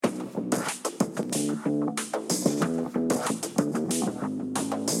Hey,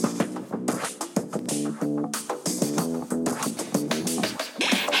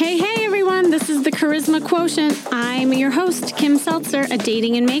 everyone. This is the Charisma Quotient. I'm your host, Kim Seltzer, a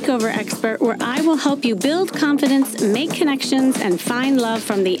dating and makeover expert, where I will help you build confidence, make connections, and find love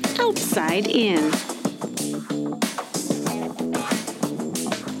from the outside in.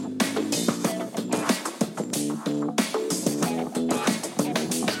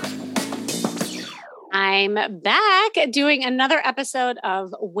 I'm back doing another episode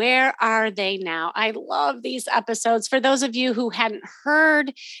of Where Are They Now? I love these episodes. For those of you who hadn't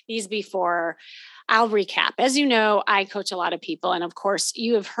heard these before, I'll recap. As you know, I coach a lot of people. And of course,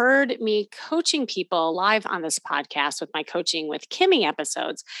 you have heard me coaching people live on this podcast with my Coaching with Kimmy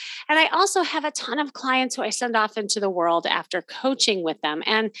episodes. And I also have a ton of clients who I send off into the world after coaching with them.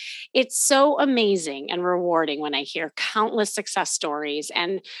 And it's so amazing and rewarding when I hear countless success stories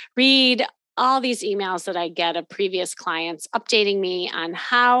and read all these emails that I get of previous clients updating me on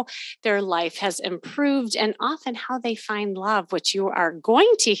how their life has improved and often how they find love, which you are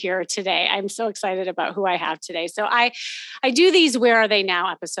going to hear today. I'm so excited about who I have today. So I do these Where Are They Now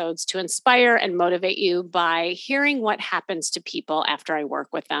episodes to inspire and motivate you by hearing what happens to people after I work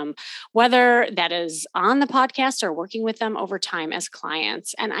with them, whether that is on the podcast or working with them over time as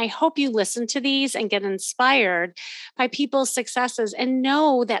clients. And I hope you listen to these and get inspired by people's successes and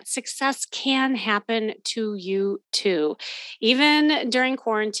know that success can happen to you too, even during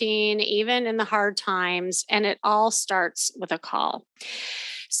quarantine, even in the hard times. And it all starts with a call.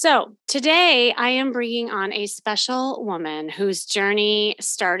 So today I am bringing on a special woman whose journey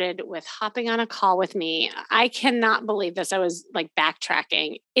started with hopping on a call with me. I cannot believe this. I was like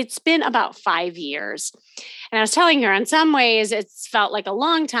backtracking. It's been about 5 years. And I was telling her in some ways it's felt like a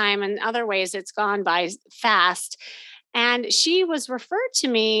long time, and other ways it's gone by fast. And she was referred to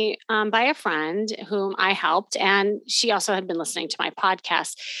me by a friend whom I helped. And she also had been listening to my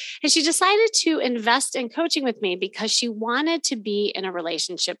podcast. And she decided to invest in coaching with me because she wanted to be in a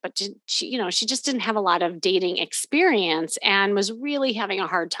relationship, but she just didn't have a lot of dating experience and was really having a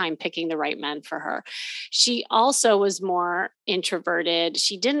hard time picking the right men for her. She also was more introverted.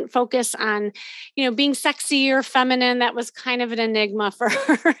 She didn't focus on, being sexy or feminine. That was kind of an enigma for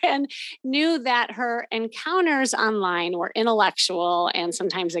her, and knew that her encounters online were intellectual and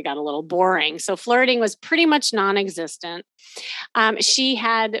sometimes they got a little boring. So flirting was pretty much non-existent. She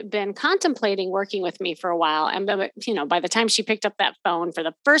had been contemplating working with me for a while. And, by the time she picked up that phone for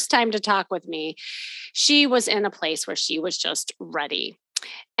the first time to talk with me, she was in a place where she was just ready.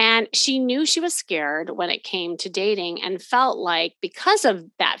 And she knew she was scared when it came to dating and felt like because of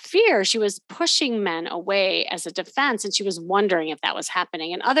that fear, she was pushing men away as a defense. And she was wondering if that was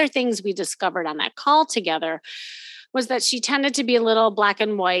happening. And other things we discovered on that call together was that she tended to be a little black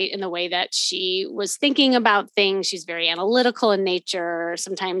and white in the way that she was thinking about things. She's very analytical in nature.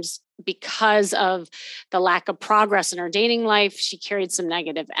 Sometimes because of the lack of progress in her dating life, she carried some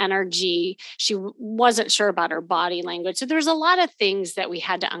negative energy. She wasn't sure about her body language. So there's a lot of things that we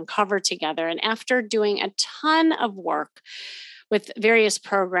had to uncover together. And after doing a ton of work with various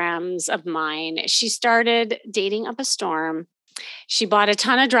programs of mine, she started dating up a storm. She bought a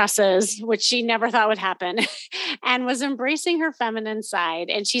ton of dresses, which she never thought would happen, and was embracing her feminine side.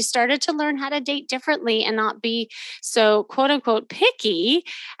 And she started to learn how to date differently and not be so quote unquote picky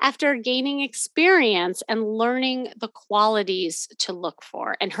after gaining experience and learning the qualities to look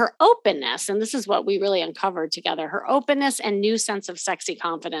for. And her openness, and this is what we really uncovered together, her openness and new sense of sexy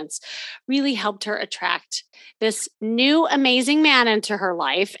confidence really helped her attract this new amazing man into her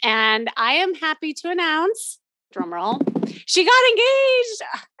life. And I am happy to announce, drum roll, she got engaged.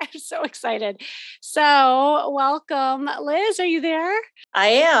 I'm so excited. So welcome, Liz. Are you there? I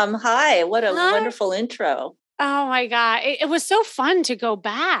am. Hi. What a wonderful intro. Oh my God. It was so fun to go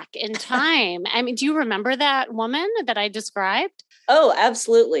back in time. I mean, do you remember that woman that I described? Oh,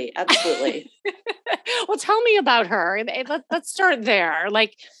 absolutely. Absolutely. Well, tell me about her. Let's start there.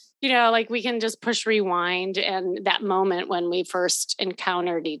 Like we can just push rewind and that moment when we first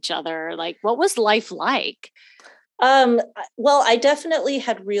encountered each other. Like, what was life like? Well, I definitely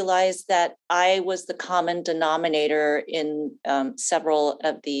had realized that I was the common denominator in several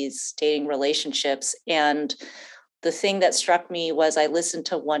of these dating relationships. And the thing that struck me was I listened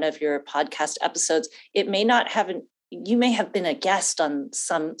to one of your podcast episodes. You may have been a guest on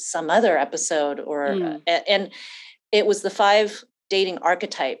some other episode, and it was the 5 dating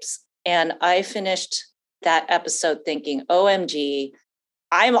archetypes. And I finished that episode thinking, OMG,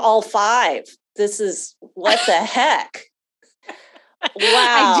 I'm all 5. This is what the heck.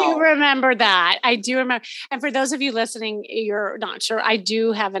 I do Wow. remember that. I do remember. And for those of you listening, you're not sure. I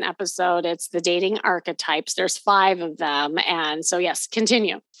do have an episode. It's the dating archetypes. There's 5 of them. And so, yes,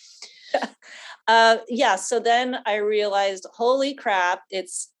 continue. Yeah. So then I realized, holy crap,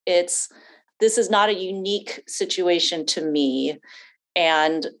 this is not a unique situation to me.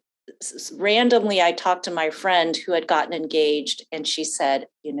 And randomly, I talked to my friend who had gotten engaged, and she said,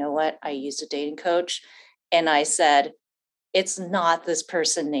 "You know what? I used a dating coach." And I said, "It's not this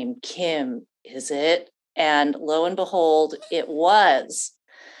person named Kim, is it?" And lo and behold, it was.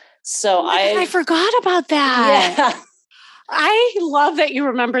 So Oh my God, I forgot about that. yeah. I love that you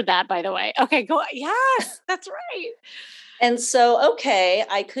remembered that, by the way. Okay, go. Yes, that's right. And so, okay,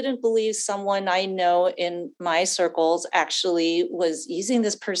 I couldn't believe someone I know in my circles actually was using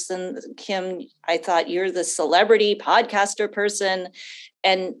this person. Kim, I thought you're the celebrity podcaster person.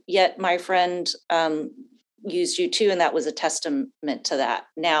 And yet my friend used you too. And that was a testament to that.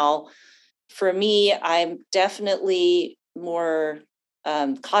 Now, for me, I'm definitely more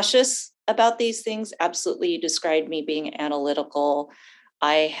cautious about these things. Absolutely. You described me being analytical.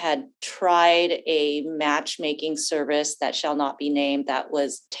 I had tried a matchmaking service that shall not be named that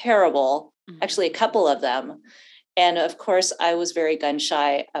was terrible, actually, a couple of them. And of course, I was very gun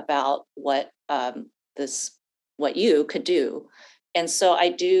shy about what you could do. And so I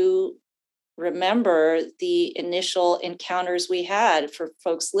do remember the initial encounters we had. For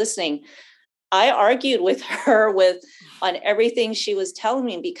folks listening, I argued with her on everything she was telling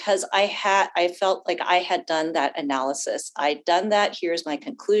me because I felt like I had done that analysis. I'd done that. Here's my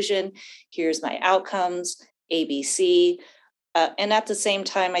conclusion. Here's my outcomes, ABC. And at the same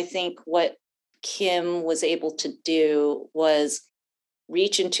time, I think what Kim was able to do was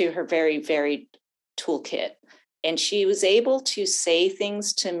reach into her very varied toolkit. And she was able to say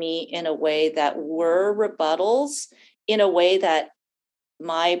things to me in a way that were rebuttals, in a way that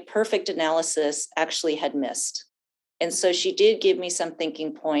my perfect analysis actually had missed. And so she did give me some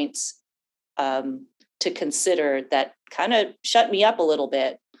thinking points to consider that kind of shut me up a little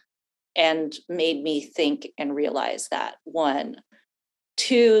bit and made me think and realize that. One.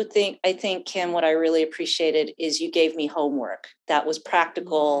 Two, I think, Kim, what I really appreciated is you gave me homework that was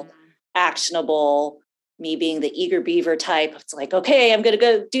practical, actionable. Me being the eager beaver type, it's like, okay, I'm going to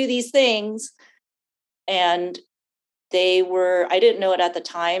go do these things. And I didn't know it at the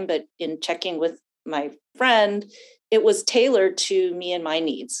time, but in checking with my friend, it was tailored to me and my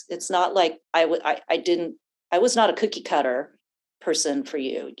needs. It's not like I was not a cookie cutter person for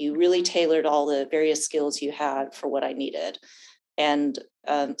you. You really tailored all the various skills you had for what I needed. And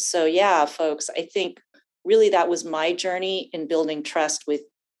so, yeah, folks, I think really that was my journey in building trust with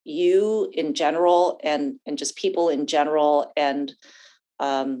you in general and just people in general. And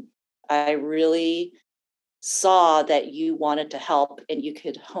I really saw that you wanted to help and you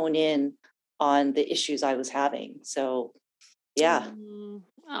could hone in on the issues I was having. So, yeah.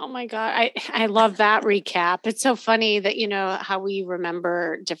 Oh my God. I love that recap. It's so funny that, how we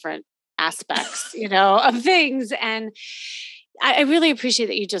remember different aspects, of things. And I really appreciate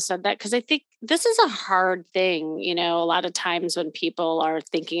that you just said that because I think this is a hard thing. A lot of times when people are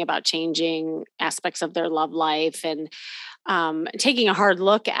thinking about changing aspects of their love life and taking a hard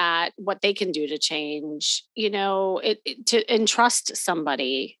look at what they can do to change, to entrust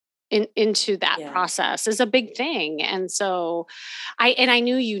somebody into that Yeah. process is a big thing. And so I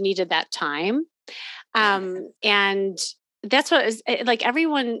knew you needed that time. And that's what is like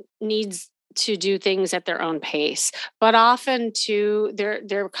everyone needs to do things at their own pace, but often too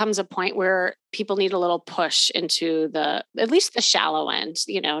there comes a point where people need a little push into at least the shallow end,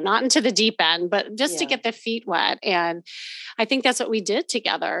 not into the deep end, but just to Yeah. get the feet wet. And I think that's what we did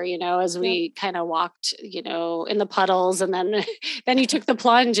together, as Yep. we kind of walked, in the puddles, and then then you took the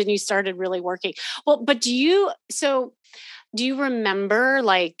plunge and you started really working. Well, but do you remember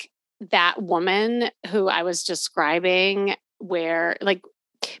like that woman who I was describing, where like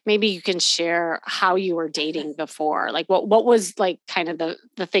maybe you can share how you were dating before? Like what was like kind of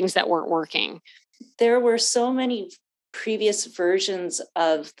the things that weren't working? There were so many previous versions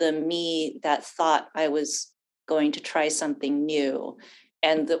of the me that thought I was going to try something new.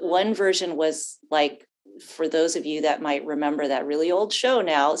 And the one version was like, for those of you that might remember that really old show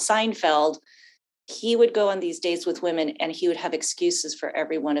now, Seinfeld, he would go on these dates with women and he would have excuses for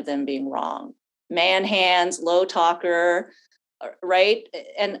every one of them being wrong. Man hands, low talker, right?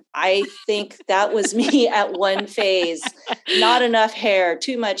 And I think that was me at one phase. Not enough hair,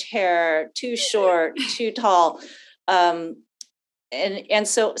 too much hair, too short, too tall. And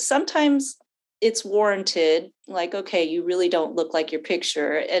so sometimes it's warranted, like, okay, you really don't look like your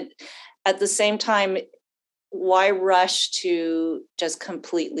picture. And at the same time, why rush to just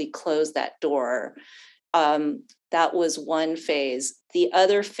completely close that door? That was one phase. The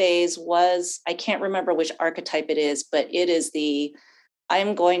other phase was, I can't remember which archetype it is, but it is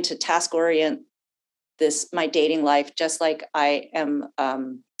I'm going to task orient my dating life, just like I am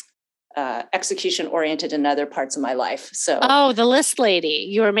execution oriented in other parts of my life. So, the list lady,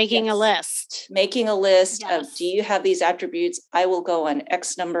 you were making a list. Making a list of, do you have these attributes? I will go on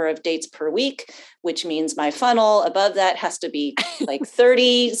X number of dates per week, which means my funnel above that has to be like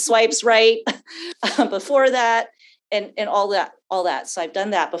 30 swipes right before that, and all that. So I've done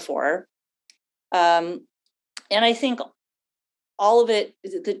that before. And I think all of it,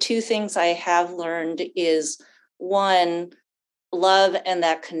 the two things I have learned is, one, love and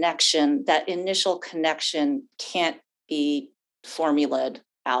that connection, that initial connection can't be formulated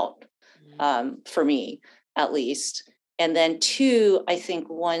out, for me, at least. And then two, I think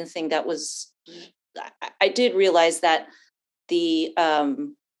one thing that I did realize that the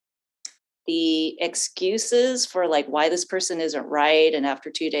excuses for like why this person isn't right, and after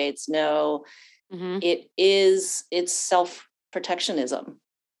 2 dates, no, it's self-protectionism.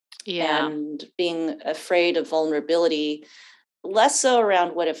 Yeah. And being afraid of vulnerability, less so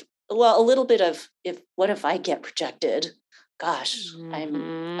around a little bit of what if I get rejected? Gosh,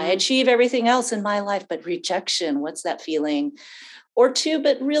 I achieve everything else in my life, but rejection, what's that feeling? Or two,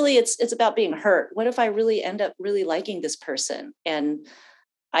 but really it's about being hurt. What if I really end up really liking this person and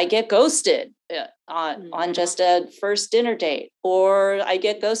I get ghosted on just a first dinner date, or I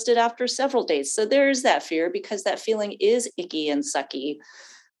get ghosted after several dates? So there's that fear, because that feeling is icky and sucky.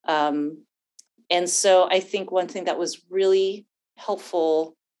 And so I think one thing that was really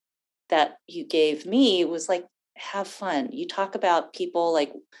helpful that you gave me was like, have fun. You talk about people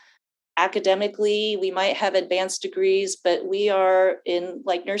like academically, we might have advanced degrees, but we are in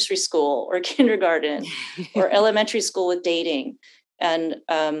like nursery school or kindergarten or elementary school with dating. And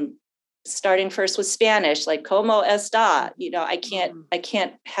starting first with Spanish, like como está, I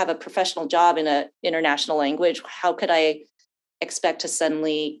can't have a professional job in an international language. How could I expect to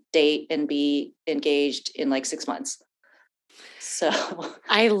suddenly date and be engaged in like 6 months? So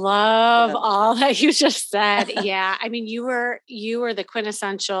I love all that you just said. Yeah. I mean, you were the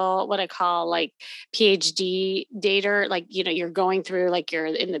quintessential, what I call like PhD dater. Like, you're going through, like you're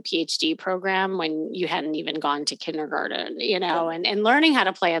in the PhD program when you hadn't even gone to kindergarten, and learning how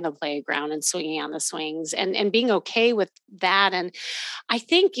to play on the playground and swinging on the swings, and being okay with that. And I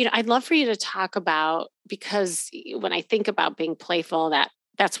think, I'd love for you to talk about, because when I think about being playful,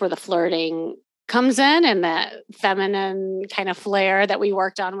 that's where the flirting comes in, and that feminine kind of flair that we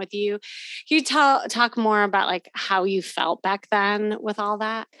worked on with you. Can you talk more about like how you felt back then with all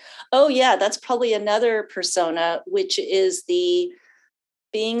that? Oh yeah, that's probably another persona, which is the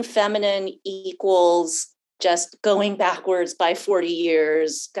being feminine equals just going backwards by 40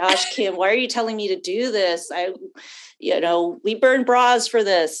 years. Gosh, Kim, why are you telling me to do this? We burn bras for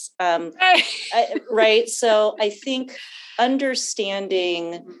this. Right. So I think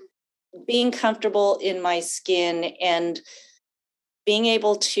understanding, being comfortable in my skin, and being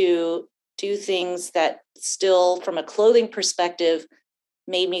able to do things that still, from a clothing perspective,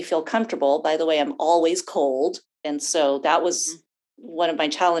 made me feel comfortable. By the way, I'm always cold. And so that was one of my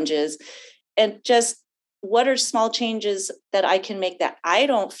challenges. And just, what are small changes that I can make that I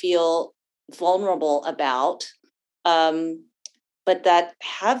don't feel vulnerable about, but that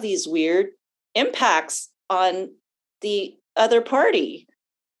have these weird impacts on the other party?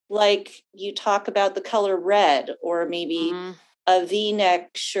 Like you talk about the color red, or maybe a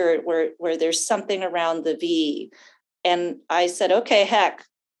V-neck shirt where there's something around the V. And I said, okay, heck,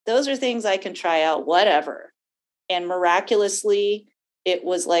 those are things I can try out, whatever. And miraculously, it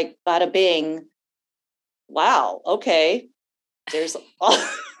was like bada bing. Wow, okay. There's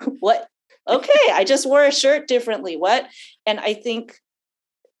what? Okay, I just wore a shirt differently. What? And I think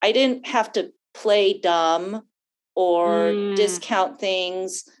I didn't have to play dumb or discount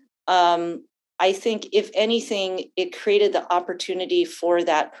things. I think if anything, it created the opportunity for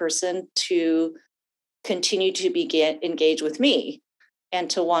that person to continue to engage with me and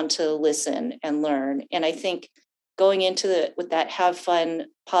to want to listen and learn. And I think going into with that have fun,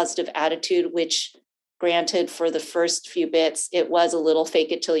 positive attitude, which granted for the first few bits, it was a little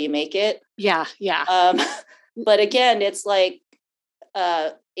fake it till you make it. Yeah. Yeah. But again, it's like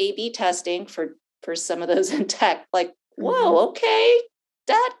A/B testing for some of those in tech, like, whoa, okay,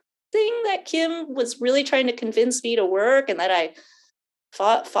 that thing that Kim was really trying to convince me to work and that I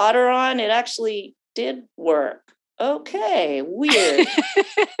fought her on, it actually did work. Okay, weird.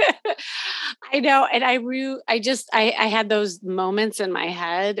 I know. And I had those moments in my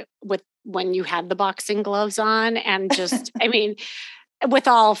head with when you had the boxing gloves on and just, I mean, with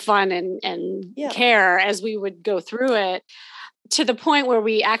all fun and care as we would go through it, to the point where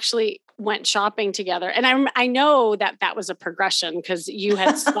we actually went shopping together. And I know that was a progression because you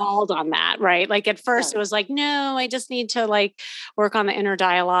had stalled on that, right? Like at first it was like, no, I just need to like work on the inner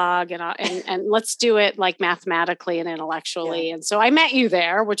dialogue and let's do it like mathematically and intellectually. Yeah. And so I met you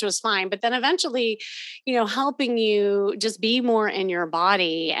there, which was fine. But then eventually, helping you just be more in your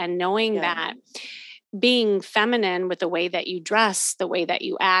body and knowing that being feminine with the way that you dress, the way that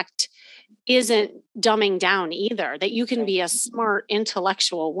you act, isn't dumbing down either, that you can be a smart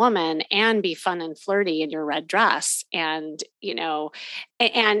intellectual woman and be fun and flirty in your red dress and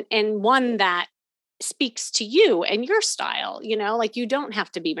and one that speaks to you and your style, like you don't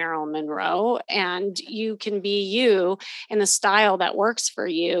have to be Marilyn Monroe and you can be you in the style that works for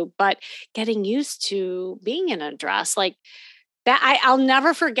you, but getting used to being in a dress like that, I'll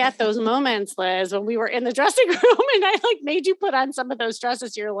never forget those moments, Liz, when we were in the dressing room and I like made you put on some of those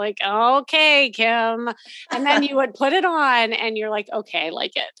dresses. You're like, okay, Kim. And then you would put it on and you're like, okay, I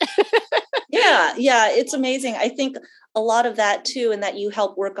like it. Yeah. It's amazing. I think a lot of that too, and that you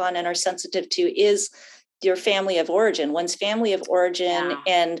help work on and are sensitive to is your family of origin, one's family of origin,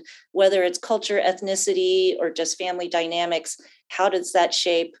 and whether it's culture, ethnicity, or just family dynamics, how does that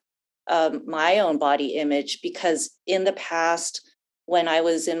shape my own body image? Because in the past, when I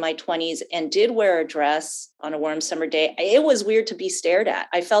was in my 20s and did wear a dress on a warm summer day, it was weird to be stared at.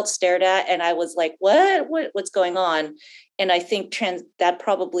 I felt stared at and I was like, what's going on? And I think that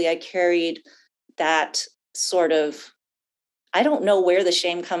probably I carried that sort of, I don't know where the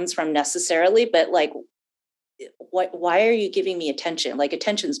shame comes from necessarily, but like, why are you giving me attention? Like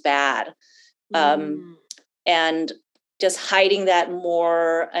attention's bad. And just hiding that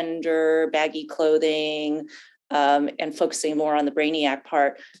more under baggy clothing and focusing more on the brainiac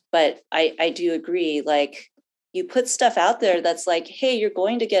part. But I do agree, like you put stuff out there that's like, hey, you're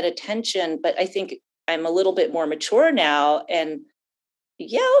going to get attention. But I think I'm a little bit more mature now. And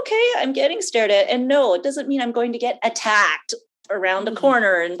okay, I'm getting stared at. And no, it doesn't mean I'm going to get attacked around a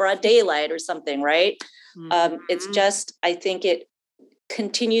corner in broad daylight or something, right? It's just, I think it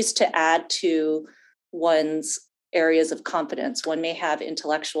continues to add to one's areas of confidence. One may have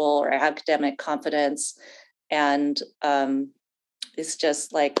intellectual or academic confidence, and it's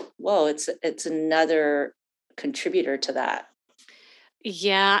just like, whoa, it's another contributor to that.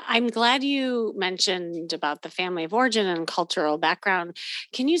 Yeah, I'm glad you mentioned about the family of origin and cultural background.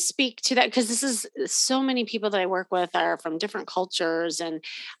 Can you speak to that? Because this is so many people that I work with are from different cultures, and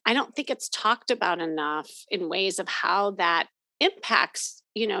I don't think it's talked about enough in ways of how that impacts,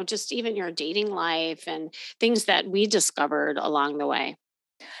 just even your dating life and things that we discovered along the way.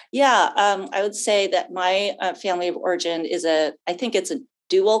 Yeah, I would say that my family of origin I think it's a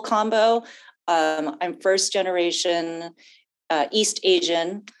dual combo. I'm first generation East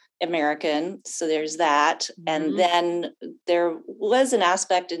Asian American. So there's that. Mm-hmm. And then there was an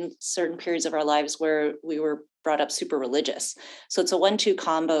aspect in certain periods of our lives where we were brought up super religious. So it's a 1-2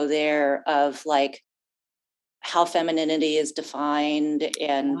 combo there of like how femininity is defined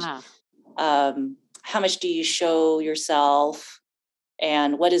and how much do you show yourself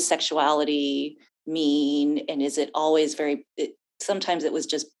and what does sexuality mean? And is it always sometimes it was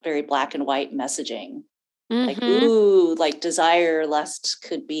just very black and white messaging. Like, ooh, like desire, lust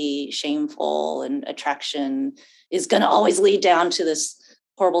could be shameful and attraction is going to always lead down to this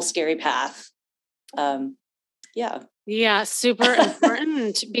horrible, scary path. Yeah, super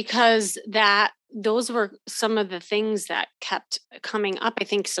important because those were some of the things that kept coming up, I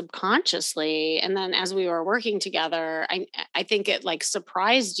think, subconsciously. And then as we were working together, I think it like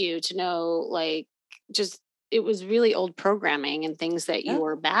surprised you to know, like, just it was really old programming and things that you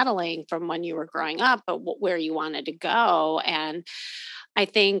were battling from when you were growing up, but where you wanted to go. And I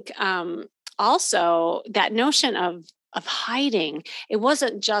think also that notion of hiding, it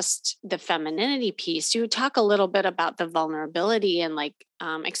wasn't just the femininity piece. You would talk a little bit about the vulnerability and like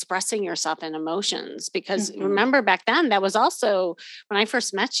expressing yourself in emotions, because remember back then, that was also when I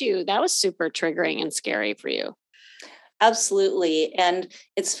first met you, that was super triggering and scary for you. Absolutely. And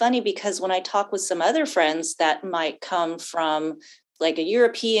it's funny because when I talk with some other friends that might come from like a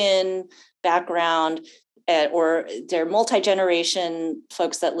European background or they're multi-generation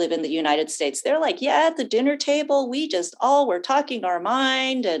folks that live in the United States, they're like, yeah, at the dinner table, we just all were talking our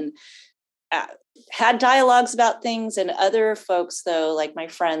mind and had dialogues about things. And other folks, though, like my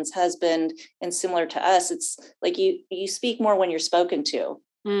friend's husband and similar to us, it's like you speak more when you're spoken to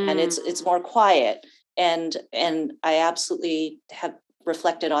and it's more quiet. And I absolutely have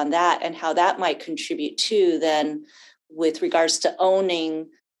reflected on that and how that might contribute to then with regards to owning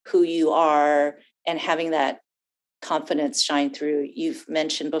who you are and having that confidence shine through. You've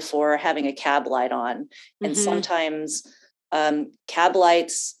mentioned before having a cab light on, and sometimes cab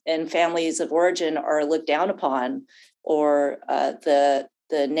lights in families of origin are looked down upon, or the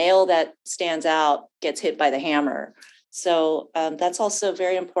nail that stands out gets hit by the hammer. So that's also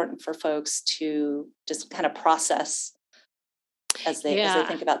very important for folks to just kind of process as they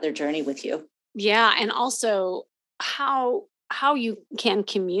think about their journey with you. Yeah, and also how you can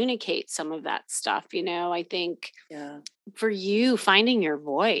communicate some of that stuff. I think for you, finding your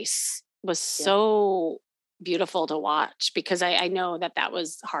voice was so beautiful to watch, because I know that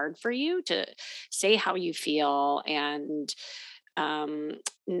was hard for you to say how you feel, and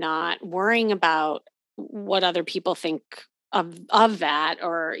not worrying about what other people think of that,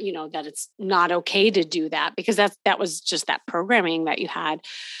 or that it's not okay to do that, because that was just that programming that you had.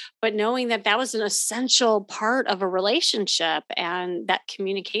 But knowing that was an essential part of a relationship, and that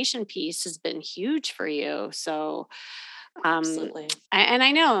communication piece has been huge for you. So absolutely. And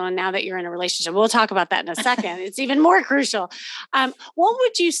I know now that you're in a relationship, we'll talk about that in a second, it's even more crucial. What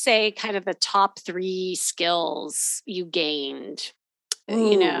would you say kind of the top 3 skills you gained,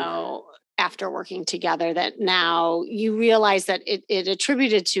 after working together, that now you realize that it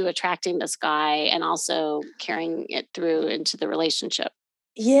attributed to attracting this guy and also carrying it through into the relationship?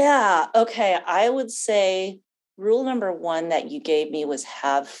 Yeah. Okay. I would say rule number 1 that you gave me was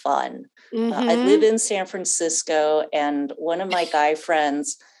have fun. I live in San Francisco, and one of my guy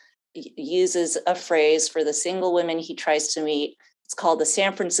friends uses a phrase for the single women he tries to meet. It's called the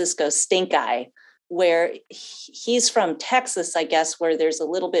San Francisco stink eye, where he's from Texas, I guess, where there's a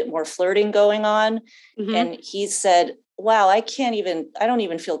little bit more flirting going on. And he said, wow, I don't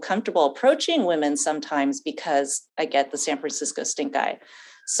even feel comfortable approaching women sometimes because I get the San Francisco stink eye.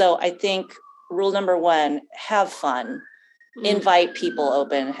 So I think rule number 1, have fun, invite people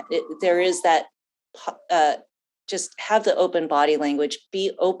open. There is that, just have the open body language,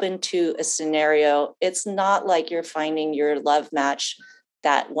 be open to a scenario. It's not like you're finding your love match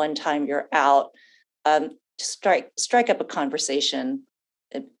that one time you're out. Strike up a conversation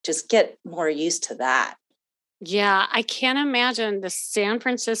and just get more used to that. Yeah, I can't imagine the San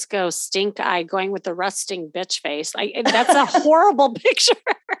Francisco stink eye going with the rusting bitch face. That's a horrible picture.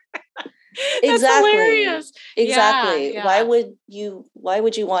 That's hilarious. Exactly. Yeah. Why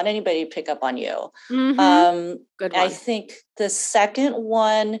would you want anybody to pick up on you? Good one. I think the second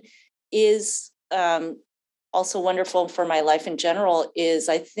one is also wonderful for my life in general, is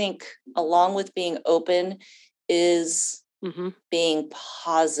I think along with being open is being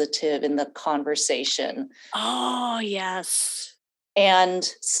positive in the conversation. Oh, yes. And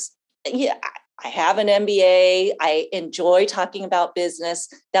yeah, I have an MBA. I enjoy talking about business.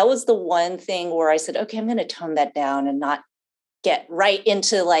 That was the one thing where I said, okay, I'm going to tone that down and not get right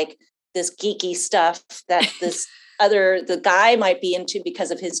into like this geeky stuff that the guy might be into because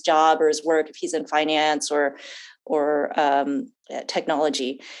of his job or his work, if he's in finance or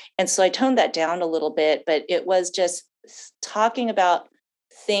technology. And so I toned that down a little bit, but it was just talking about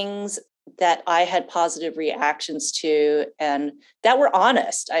things that I had positive reactions to and that were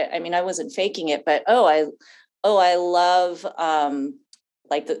honest. I mean, I wasn't faking it, but I love I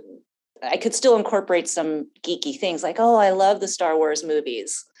could still incorporate some geeky things like, I love the Star Wars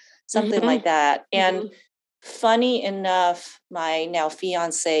movies, something like that. And funny enough, my now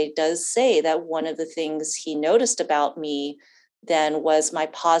fiance does say that one of the things he noticed about me then was my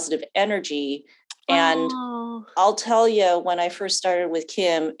positive energy. And I'll tell you, when I first started with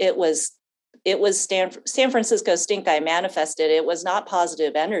Kim, it was San Francisco stink eye manifested. It was not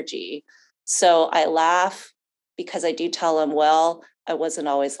positive energy. So I laugh because I do tell him, well, I wasn't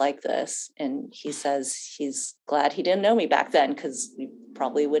always like this. And he says he's glad he didn't know me back then, because we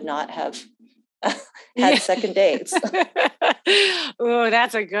probably would not have had second dates. Oh,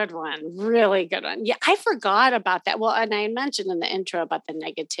 that's a good one. Really good one. Yeah, I forgot about that. Well, and I mentioned in the intro about the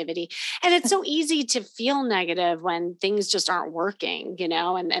negativity. And it's so easy to feel negative when things just aren't working,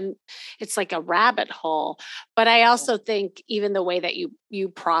 and it's like a rabbit hole. But I also think even the way that you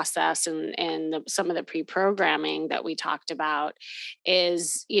process and some of the pre-programming that we talked about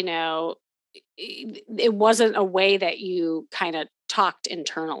is, it wasn't a way that you kind of talked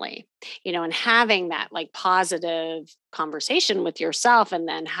internally, and having that like positive conversation with yourself, and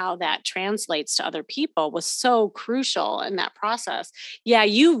then how that translates to other people was so crucial in that process. Yeah,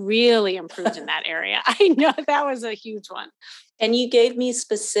 you really improved in that area. I know that was a huge one. And you gave me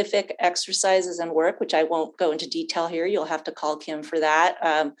specific exercises and work, which I won't go into detail here. You'll have to call Kim for that.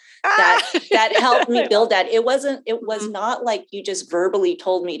 That helped me build that. It was not like you just verbally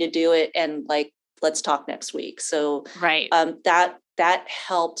told me to do it and like, let's talk next week. So right. That that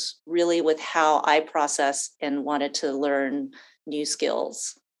helped really with how I process and wanted to learn new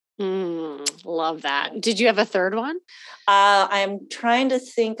skills. Love that. Did you have a third one? I'm trying to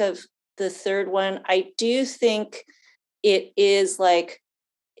think of the third one. I do think it is like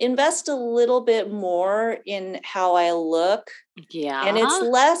invest a little bit more in how I look. Yeah. And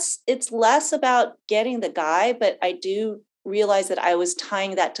it's less about getting the guy, but I do realize that I was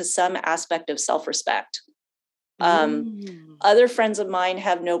tying that to some aspect of self-respect. Other friends of mine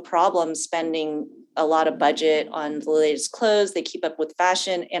have no problem spending a lot of budget on the latest clothes. They keep up with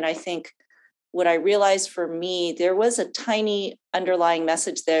fashion. And I think what I realized for me, there was a tiny underlying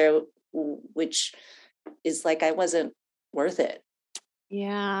message there, which is like, I wasn't worth it.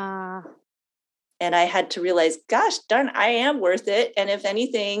 Yeah. And I had to realize, gosh darn, I am worth it. And if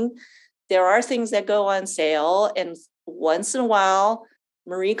anything, there are things that go on sale. And once in a while,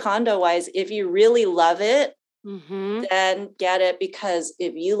 Marie Kondo wise, if you really love it, then get it, because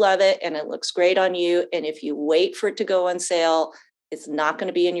if you love it and it looks great on you, and if you wait for it to go on sale, it's not going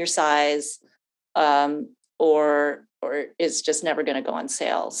to be in your size, or it's just never going to go on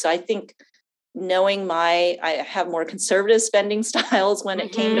sale. So I think knowing I have more conservative spending styles when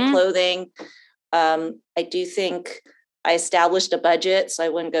it came to clothing. I do think I established a budget, so I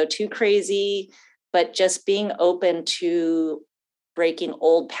wouldn't go too crazy, but just being open to breaking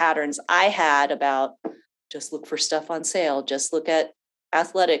old patterns I had about just look for stuff on sale, just look at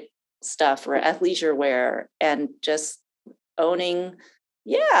athletic stuff or athleisure wear, and just owning,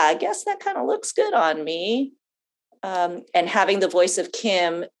 yeah, I guess that kind of looks good on me. And having the voice of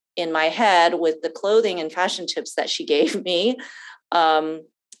Kim in my head with the clothing and fashion tips that she gave me,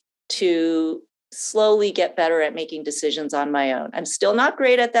 to slowly get better at making decisions on my own. I'm still not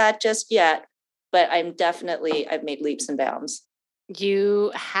great at that just yet, but I've made leaps and bounds.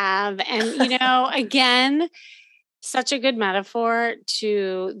 You have. And, again, such a good metaphor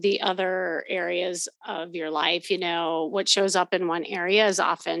to the other areas of your life. What shows up in one area is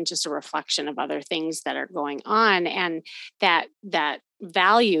often just a reflection of other things that are going on. And that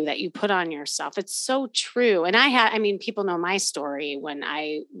value that you put on yourself, it's so true. And people know my story when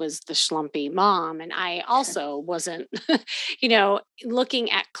I was the schlumpy mom, and I also wasn't,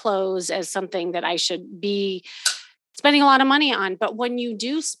 looking at clothes as something that I should be spending a lot of money on. But when you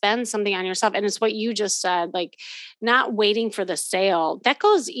do spend something on yourself, and it's what you just said, like not waiting for the sale, that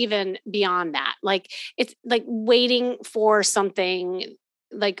goes even beyond that. Like it's like waiting for something,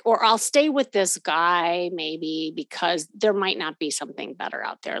 like, or I'll stay with this guy maybe because there might not be something better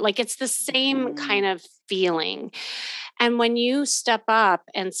out there. Like it's the same kind of feeling. And when you step up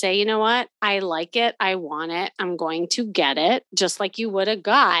and say, you know what, I like it, I want it, I'm going to get it, just like you would a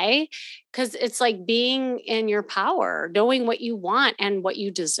guy, because it's like being in your power, knowing what you want and what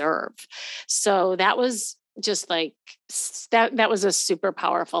you deserve. So that was just like, that was a super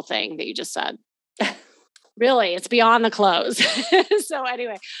powerful thing that you just said. Really, it's beyond the clothes. So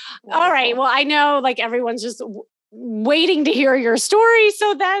anyway, wonderful. All right. Well, I know like everyone's just waiting to hear your story.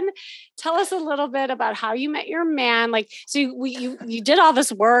 So then tell us a little bit about how you met your man. Like, so you did all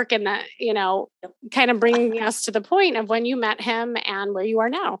this work, and that, kind of bringing us to the point of when you met him and where you are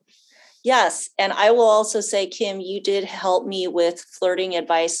now. Yes. And I will also say, Kim, you did help me with flirting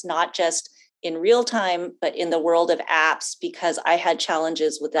advice, not just in real time, but in the world of apps, because I had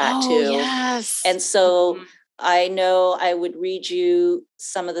challenges with that too. Yes. And so I know I would read you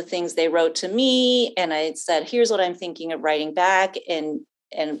some of the things they wrote to me, and I said, here's what I'm thinking of writing back. And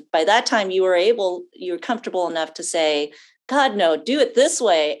by that time you were comfortable enough to say, God, no, do it this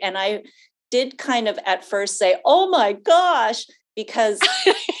way. And I did kind of at first say, oh my gosh, because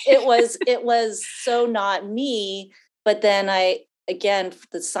it was so not me. But then again,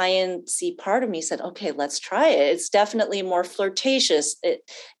 the sciencey part of me said, okay, let's try it. It's definitely more flirtatious.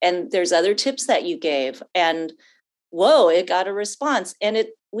 And there's other tips that you gave, and whoa, it got a response, and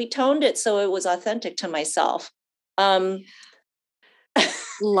we toned it so it was authentic to myself.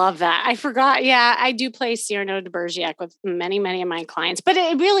 Love that. I forgot. Yeah, I do play Cyrano de Bergerac with many, many of my clients, but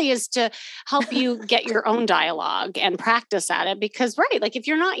it really is to help you get your own dialogue and practice at it. Because, right, like if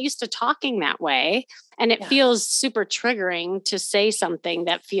you're not used to talking that way, and it feels super triggering to say something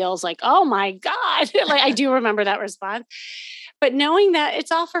that feels like, oh my God, like I do remember that response. But knowing that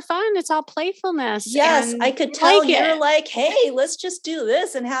it's all for fun, it's all playfulness. Yes, I could tell you're like, hey, let's just do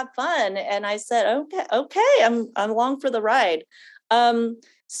this and have fun. And I said, okay, I'm along for the ride.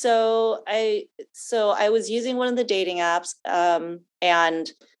 So I was using one of the dating apps,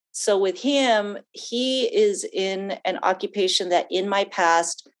 and so with him, he is in an occupation that in my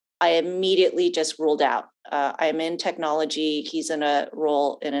past, I immediately just ruled out. I'm in technology. He's in a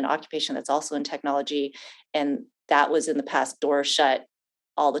role in an occupation that's also in technology. And that was in the past, door shut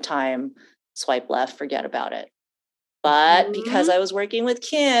all the time, swipe left, forget about it. But because I was working with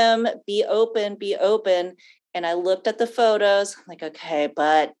Kim, be open, be open. And I looked at the photos, I'm like, okay,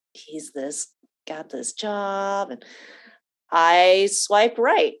 but he's got this job. And I swipe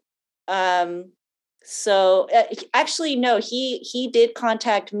right. So actually, no, he did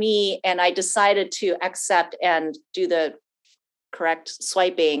contact me, and I decided to accept and do the correct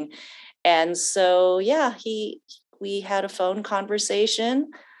swiping. And so, yeah, we had a phone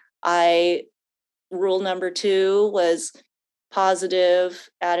conversation. Rule number 2 was positive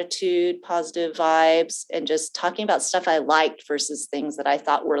attitude, positive vibes, and just talking about stuff I liked versus things that I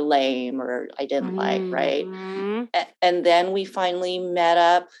thought were lame or I didn't like, right? And then we finally met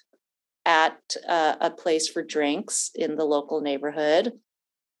up at a place for drinks in the local neighborhood,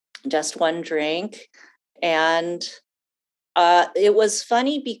 just one drink. And it was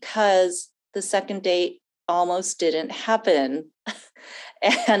funny because the second date almost didn't happen.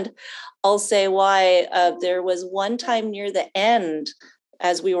 And I'll say why. There was one time near the end,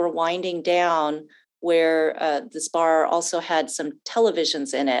 as we were winding down, where this bar also had some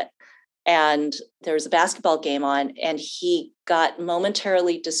televisions in it. And there was a basketball game on, and he got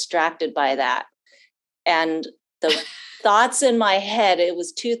momentarily distracted by that. And the thoughts in my head, it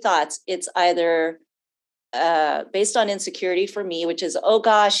was 2 thoughts. It's either based on insecurity for me, which is, oh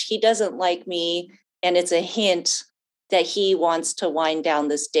gosh, he doesn't like me. And it's a hint that he wants to wind down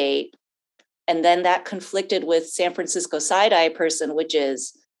this date. And then that conflicted with San Francisco side-eye person, which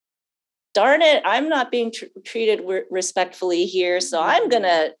is, darn it, I'm not being treated respectfully here. So I'm going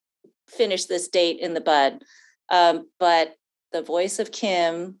to finish this date in the bud. But the voice of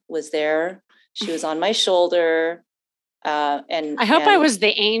Kim was there. She was on my shoulder. And I hope I was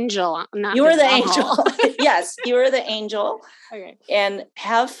the angel, not you were the devil. angel. Yes, you were the angel. Okay. And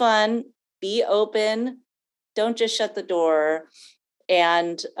have fun, be open, don't just shut the door.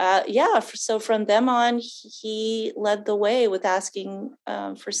 And so from them on, he led the way with asking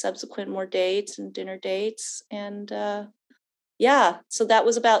for subsequent more dates and dinner dates. And so that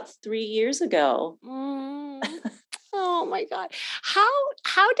was about 3 years ago. Oh my God.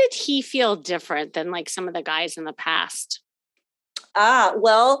 How did he feel different than like some of the guys in the past?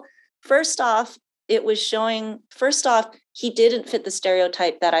 Well, first off, he didn't fit the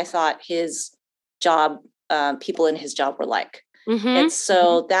stereotype that I thought his job, people in his job were like. And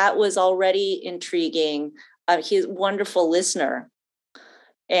so that was already intriguing. He's a wonderful listener.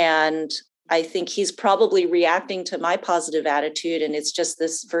 And I think he's probably reacting to my positive attitude. And it's just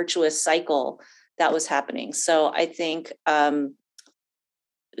this virtuous cycle that was happening. So I think a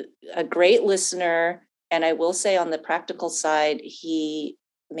great listener. And I will say, on the practical side, he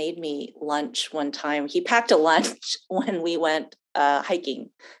made me lunch one time. He packed a lunch when we went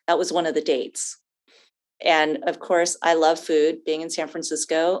hiking. That was one of the dates. And of course, I love food. Being in San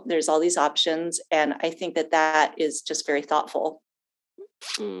Francisco, there's all these options. And I think that is just very thoughtful.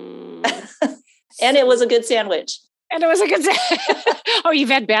 And it was a good sandwich. Oh, you've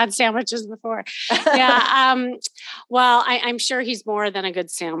had bad sandwiches before. Yeah. Well, I'm sure he's more than a good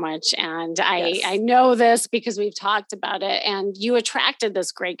sandwich. And I know this because we've talked about it. And you attracted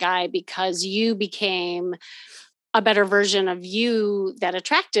this great guy because you became a better version of you that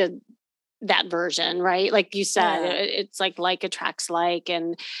attracted that version, right? Like you said, it's like attracts like,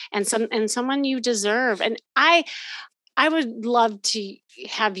 and someone you deserve. And I would love to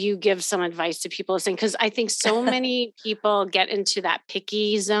have you give some advice to people listening, because I think so many people get into that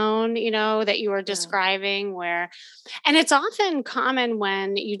picky zone, that you were describing and it's often common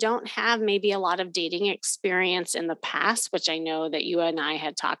when you don't have maybe a lot of dating experience in the past, which I know that you and I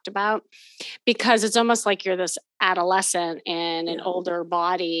had talked about, because it's almost like you're this adolescent in an older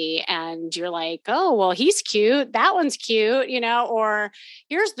body and you're like, oh, well, he's cute. That one's cute, or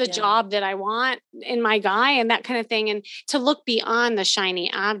here's the job that I want in my guy and that kind of thing. And to look beyond the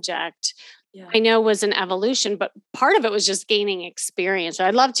shiny object, I know was an evolution, but part of it was just gaining experience. So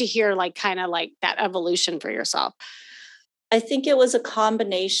I'd love to hear kind of that evolution for yourself. I think it was a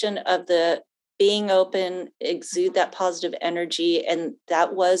combination of the being open, exude that positive energy. And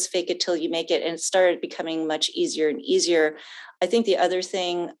that was fake it till you make it. And it started becoming much easier and easier. I think the other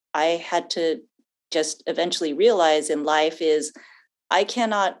thing I had to just eventually realize in life is I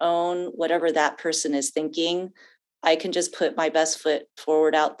cannot own whatever that person is thinking. I can just put my best foot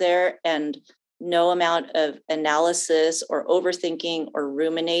forward out there, and no amount of analysis or overthinking or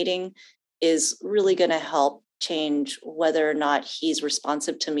ruminating is really going to help change whether or not he's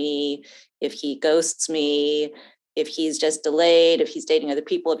responsive to me, if he ghosts me, if he's just delayed, if he's dating other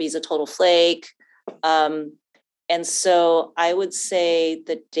people, if he's a total flake. And so I would say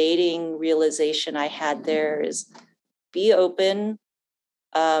the dating realization I had there is be open,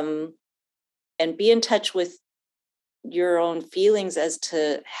 and be in touch with your own feelings as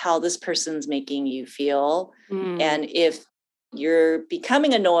to how this person's making you feel. And if you're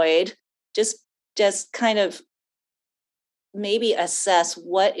becoming annoyed, just kind of maybe assess,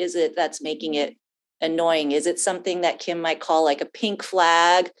 what is it that's making it annoying? Is it something that Kim might call like a pink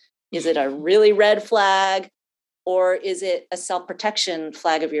flag? Is it a really red flag? Or is it a self-protection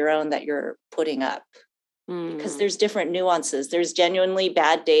flag of your own that you're putting up? Because there's different nuances. There's genuinely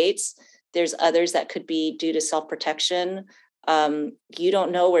bad dates. There's others that could be due to self-protection. You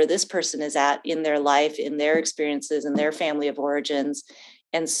don't know where this person is at in their life, in their experiences, in their family of origins.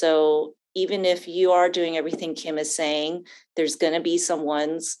 And so even if you are doing everything Kim is saying, there's going to be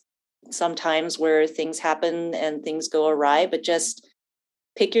sometimes where things happen and things go awry, but just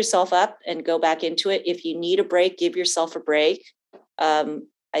pick yourself up and go back into it. If you need a break, give yourself a break.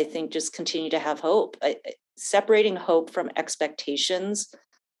 I think just continue to have hope. Separating hope from expectations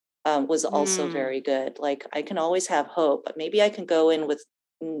was also very good. Like, I can always have hope, but maybe I can go in with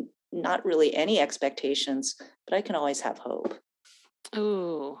not really any expectations, but I can always have hope.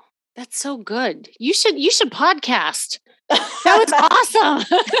 Oh, that's so good. You should podcast. That was awesome.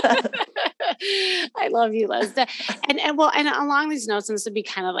 I love you, Liz. And along these notes, and this would be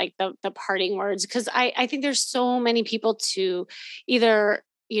kind of like the parting words, because I think there's so many people to either,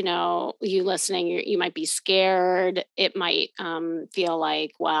 you listening, you might be scared. It might feel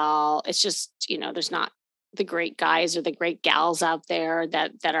like, well, it's just, there's not the great guys or the great gals out there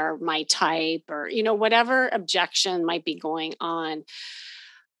that are my type, or, whatever objection might be going on.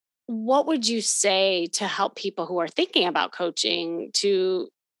 What would you say to help people who are thinking about coaching to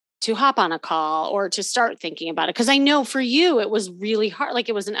hop on a call or to start thinking about it? Because I know for you, it was really hard. Like,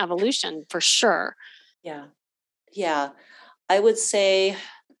 it was an evolution for sure. Yeah. Yeah. I would say,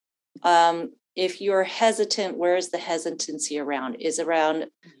 if you're hesitant, where's the hesitancy around? Is around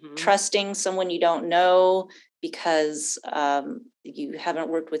trusting someone you don't know because you haven't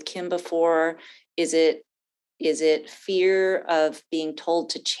worked with Kim before? Is it fear of being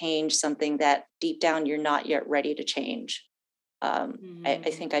told to change something that deep down you're not yet ready to change? I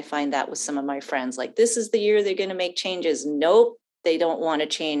think I find that with some of my friends, like, this is the year they're going to make changes. Nope, they don't want to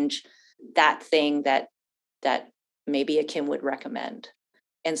change that thing that maybe a Kim would recommend.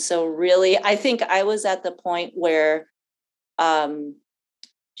 And so really, I think I was at the point where, Kim,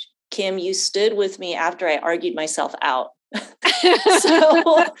 you stood with me after I argued myself out.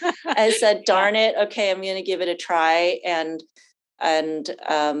 So I said, darn it. Okay, I'm going to give it a try. And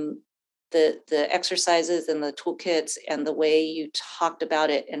the exercises and the toolkits and the way you talked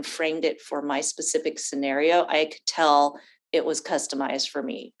about it and framed it for my specific scenario, I could tell it was customized for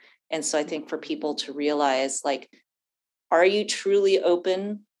me. And so I think for people to realize, like, are you truly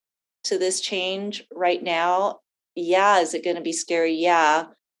open to this change right now? Yeah. Is it going to be scary? Yeah.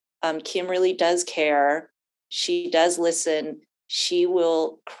 Kim really does care. She does listen. She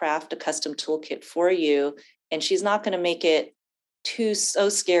will craft a custom toolkit for you, and she's not going to make it so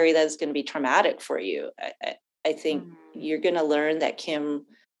scary that it's going to be traumatic for you. I think you're going to learn that Kim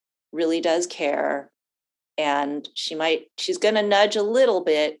really does care, and she's going to nudge a little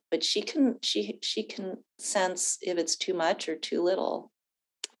bit, but she can sense if it's too much or too little.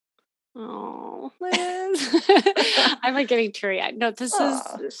 Oh, Liz. I'm like getting teary-eyed. No, this is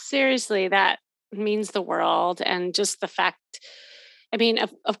seriously, that means the world. And just the fact, I mean,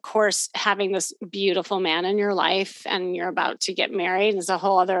 of course, having this beautiful man in your life and you're about to get married is a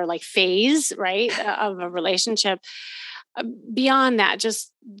whole other like phase, right, of a relationship. Beyond that,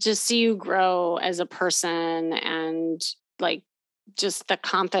 just see you grow as a person, and like just the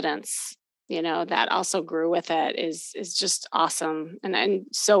confidence, that also grew with it is just awesome. And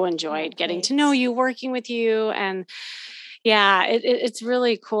so enjoyed getting to know you, working with you. And yeah, it's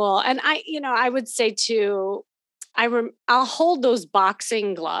really cool. And I would say too, I'll hold those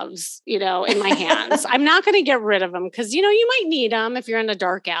boxing gloves, in my hands. I'm not going to get rid of them because, you might need them if you're in a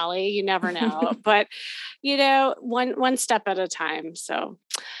dark alley. You never know. But, one step at a time. So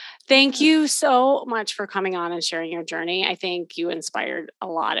thank you so much for coming on and sharing your journey. I think you inspired a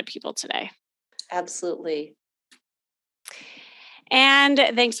lot of people today. Absolutely. And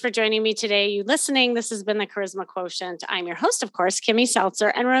thanks for joining me today. You listening. This has been the Charisma Quotient. I'm your host, of course, Kimmy Seltzer.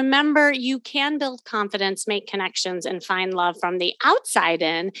 And remember, you can build confidence, make connections, and find love from the outside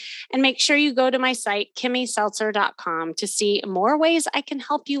in. And make sure you go to my site, kimmyseltzer.com, to see more ways I can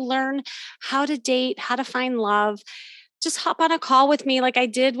help you learn how to date, how to find love. Just hop on a call with me like I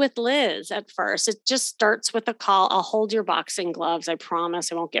did with Liz at first. It just starts with a call. I'll hold your boxing gloves. I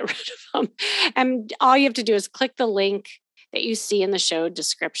promise I won't get rid of them. And all you have to do is click the link that you see in the show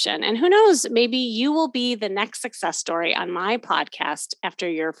description. And who knows, maybe you will be the next success story on my podcast after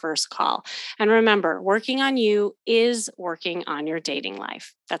your first call. And remember, working on you is working on your dating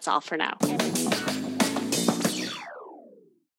life. That's all for now.